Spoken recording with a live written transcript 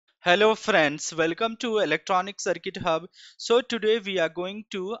Hello friends, welcome to Electronic Circuit Hub. So today we are going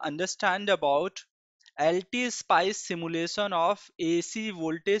to understand about LTspice simulation of AC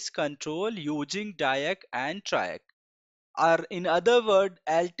voltage control using DIAC and TRIAC. Or in other words,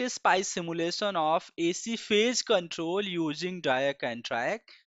 LTspice simulation of AC phase control using DIAC and TRIAC.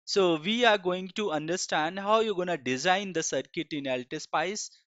 So we are going to understand how you're going to design the circuit in LTspice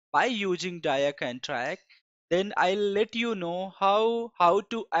by using DIAC and TRIAC. Then I'll let you know how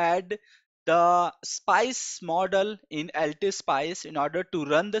to add the spice model in LTspice in order to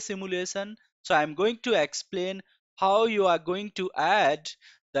run the simulation. So I'm going to explain how you are going to add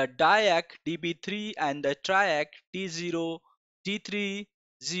the DIAC DB3 and the TRIAC T0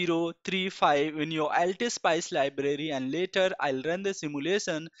 T3035 in your LTspice library, and later I'll run the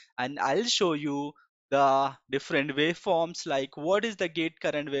simulation and I'll show you the different waveforms, like what is the gate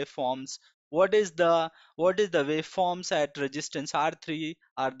current waveforms, what is the waveforms at resistance R3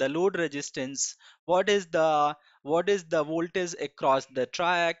 or the load resistance, what is the voltage across the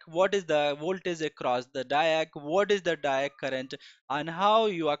track, what is the voltage across the DIAC, what is the DIAC current, and how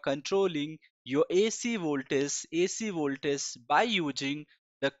you are controlling your AC voltage by using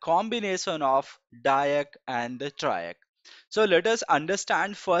the combination of DIAC and the TRIAC. So let us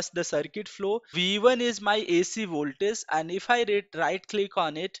understand first the circuit flow. V1 is my AC voltage, and if I right click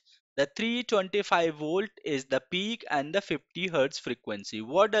on it, the 325 volt is the peak and the 50 hertz frequency.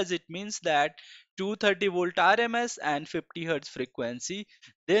 What does it means? That 230 volt RMS and 50 hertz frequency.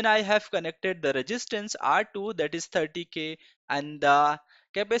 Then I have connected the resistance R2, that is 30k, and the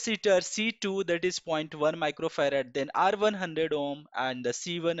capacitor C2, that is zero point 0.1 microfarad, then R1 100 ohm, and the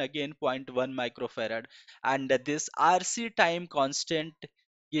C1 again zero point 0.1 microfarad, and this RC time constant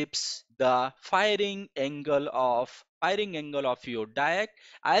gives the firing angle of your DIAC.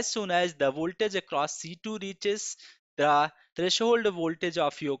 As soon as the voltage across C2 reaches the threshold voltage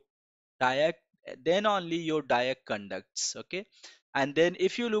of your DIAC, then only your DIAC conducts. Okay, and then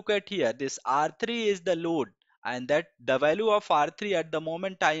if you look at here, this R3 is the load, and that the value of R3 at the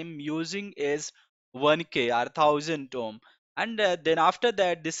moment I am using is 1k or 1000 ohm. And then after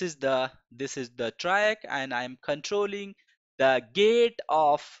that, this is the TRIAC, and I am controlling the gate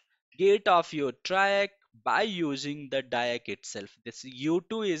of your TRIAC by using the DIAC itself. This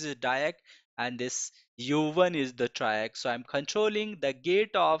U2 is a DIAC and this U1 is the TRIAC. So I'm controlling the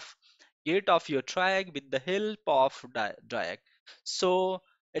gate of your TRIAC with the help of DIAC. So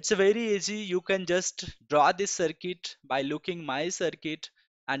it's very easy. You can just draw this circuit by looking my circuit,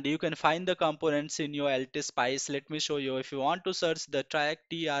 and you can find the components in your LTspice. Let me show you. If you want to search the TRIAC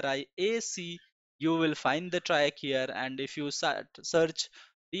TRIAC, you will find the TRIAC here, and if you search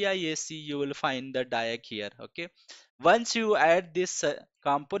DIAC, you will find the DIAC here. Okay, once you add this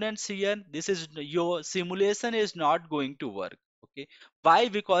components here, this is your simulation is not going to work. Okay, why?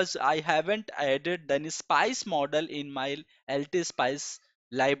 Because I haven't added the spice model in my LTspice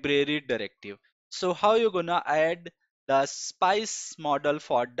library directive. So how you gonna add the spice model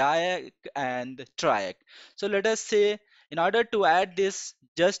for DIAC and TRIAC? So let us say, in order to add this,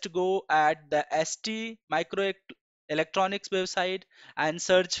 just go at the ST microelectronics website and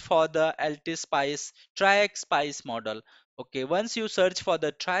search for the LTspice TRIAC spice model. Okay, once you search for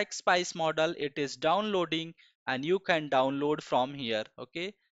the TRIAC spice model, it is downloading, and you can download from here.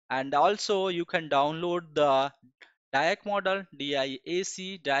 Okay, and also you can download the DIAC model,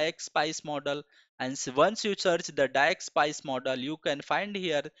 DIAC spice model, and once you search the DIAC spice model, you can find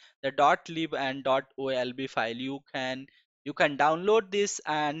here the .lib and .olb file. You can download this,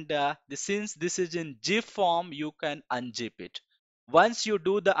 and since this is in zip form, you can unzip it. Once you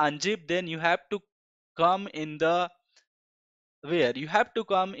do the unzip, then you have to come in the where you have to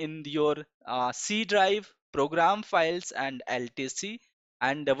come in your C drive, program files, and LTC.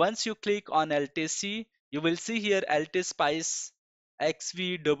 And once you click on LTC, you will see here LTspice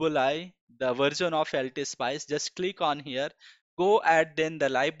XVII, the version of LTspice. Just click on here, go add then the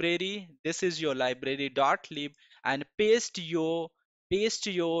library. This is your library .lib, and paste your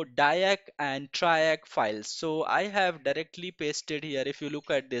DIAC and TRIAC files. So I have directly pasted here. If you look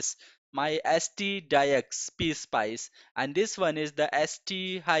at this, my ST DIACs spice, and this one is the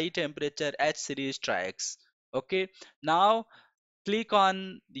ST high temperature H series TRIACs. Okay, now click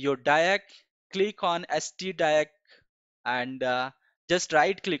on your DIAC, click on ST DIAC, and just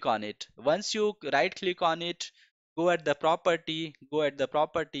right click on it. Once you right click on it, go at the property,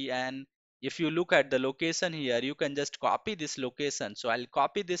 and if you look at the location here, you can just copy this location. So I'll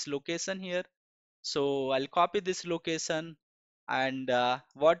copy this location here. So I'll copy this location, and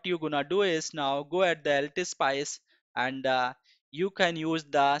what you're gonna do is now go at the LTspice, and you can use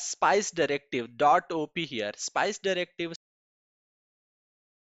the spice directive .op here. Spice directive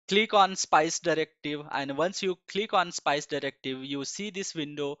click on spice directive, and once you click on spice directive you see this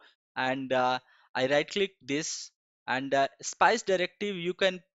window, and I right click this, and spice directive you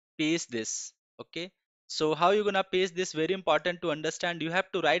can paste this. Okay, so how you gonna paste this, very important to understand. You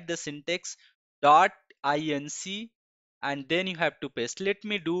have to write the syntax dot inc, and then you have to paste. Let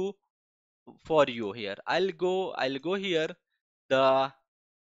me do for you here. I'll go here, the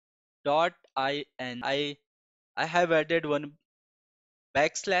dot I have added one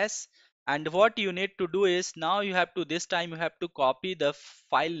backslash, and what you need to do is, now you have to, this time you have to copy the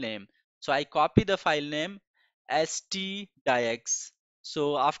file name. So I copy the file name stdiacs.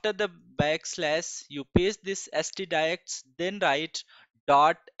 So after the backslash you paste this stdiacs, then write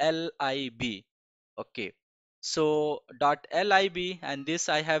dot lib. Okay, so dot lib, and this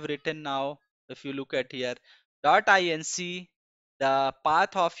I have written now. If you look at here, dot inc, the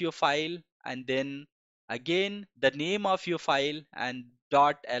path of your file, and then again the name of your file, and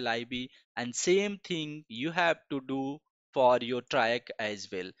dot lib, and same thing you have to do for your triac as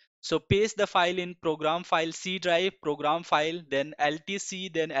well. So paste the file in program file C drive, program file, then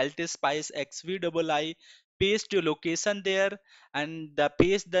LTC, then LTspice XVII, paste your location there, and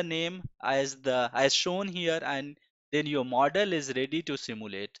paste the name as shown here, and then your model is ready to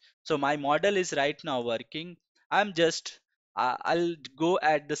simulate. So my model is right now working. I'm just I'll go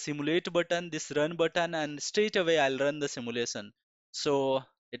at the simulate button, this run button, and straight away I'll run the simulation. So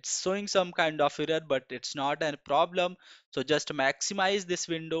it's showing some kind of error, but it's not a problem. So just maximize this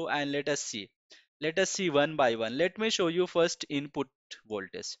window and let us see. Let us see one by one. Let me show you first input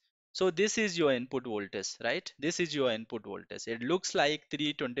voltage. So this is your input voltage, right? This is your input voltage. It looks like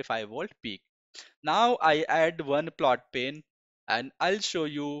 325 volt peak. Now I add one plot pane and I'll show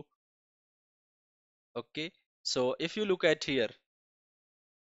you. Okay. So if you look at here,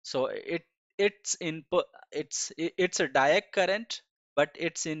 so it's in it's a DIAC current, but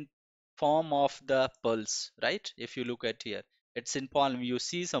it's in form of the pulse, right? If you look at here, it's in form. You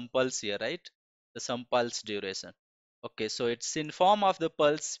see some pulse here, right? The some pulse duration. Okay, so it's in form of the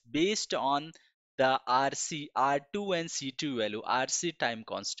pulse based on the RC, R2 and C2 value, RC time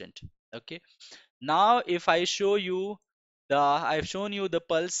constant. Okay, now if I show you I've shown you the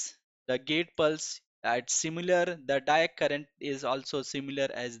pulse, the gate pulse, it's similar. The DIAC current is also similar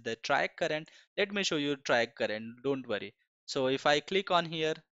as the triac current. Let me show you triac current, don't worry. So if I click on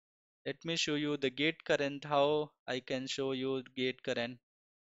here, let me show you the gate current, how I can show you gate current.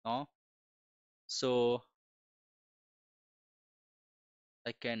 No, so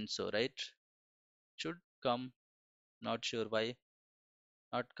I can, so right, should come, not sure why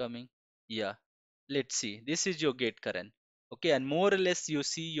not coming. Yeah, let's see, this is your gate current. Okay, and more or less you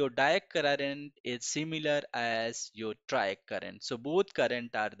see your DIAC current is similar as your triac current, so both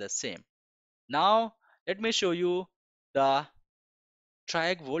current are the same. Now let me show you the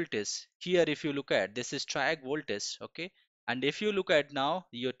triac voltage here. If you look at, this is triac voltage. Okay, and if you look at now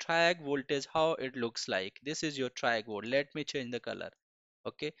your triac voltage, how it looks like, this is your triac volt. Let me change the color.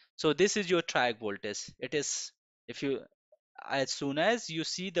 Okay, so this is your triac voltage. It is, if you, as soon as you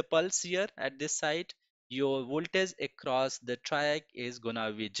see the pulse here at this side, your voltage across the triac is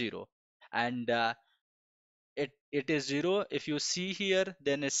gonna be zero, and it is zero. If you see here,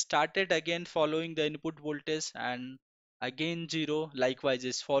 then it started again following the input voltage, and again zero, likewise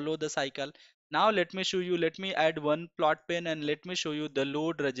is follow the cycle. Now let me show you, let me add one plot pane and let me show you the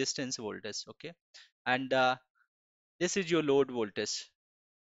load resistance voltage. Okay, and this is your load voltage,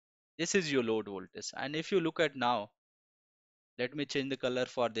 this is your load voltage, and if you look at now, let me change the color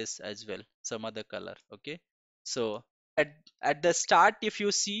for this as well, some other color. Okay, so at, at the start, if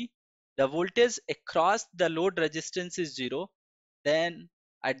you see the voltage across the load resistance is zero, then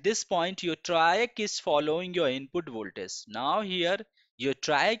at this point your triac is following your input voltage. Now here your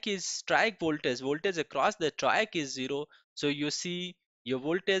triac is triac voltage across the triac is zero, so you see your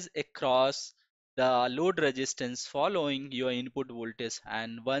voltage across the load resistance following your input voltage.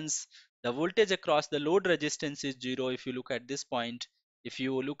 And once the voltage across the load resistance is zero, if you look at this point, if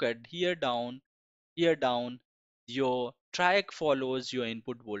you look at here down, your triac follows your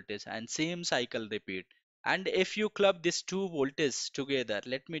input voltage and same cycle repeat. And if you club these two voltages together,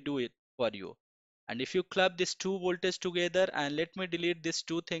 let me do it for you. And if you club these two voltages together, and let me delete these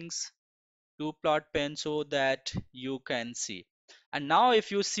two things, two plot pen, so that you can see. And now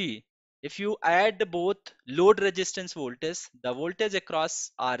if you see, if you add both load resistance voltage, the voltage across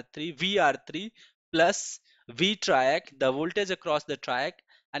R3 VR3 plus V triac, the voltage across the triac,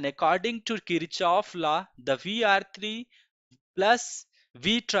 and according to Kirchhoff law, the VR3 plus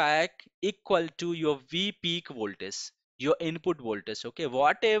V triac equal to your V peak voltage, your input voltage. Okay,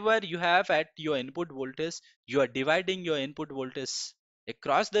 whatever you have at your input voltage, you are dividing your input voltage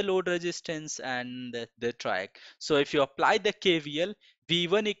across the load resistance and the triac. So if you apply the KVL,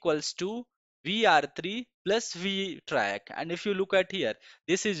 V1 equals to VR3 plus V triac. And if you look at here,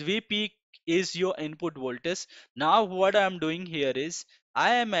 this is V peak is your input voltage. Now what I'm doing here is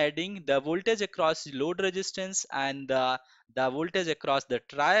I am adding the voltage across load resistance and the voltage across the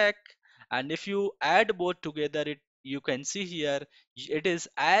triac. And if you add both together, it you can see here it is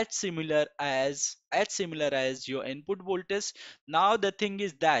as similar as your input voltage. Now the thing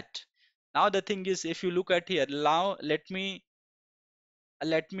is that now the thing is if you look at here, now let me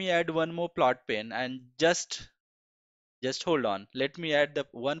add one more plot pane and just hold on. Let me add the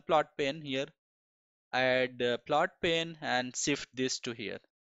one plot pane here. Add plot pane and shift this to here.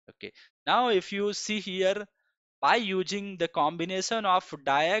 Okay, now if you see here, by using the combination of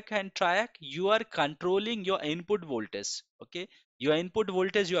DIAC and TRIAC, you are controlling your input voltage. Okay, your input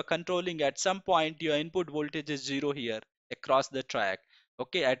voltage you are controlling. At some point, your input voltage is zero here across the TRIAC.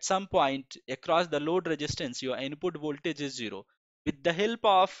 Okay, at some point across the load resistance, your input voltage is zero. With the help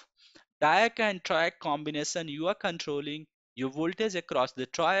of DIAC and TRIAC combination, you are controlling your voltage across the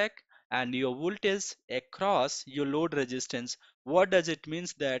TRIAC and your voltage across your load resistance. What does it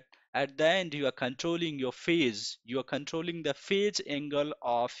means that at the end you are controlling your phase, you are controlling the phase angle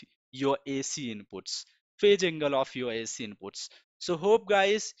of your AC inputs, phase angle of your AC inputs. So hope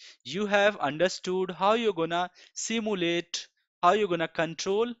guys you have understood how you're gonna simulate, how you're gonna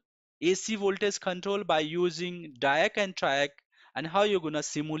control AC voltage control by using DIAC and TRIAC, and how you're gonna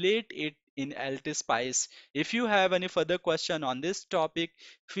simulate it in LTspice. If you have any further question on this topic,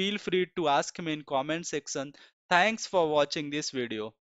 feel free to ask me in comment section. Thanks for watching this video.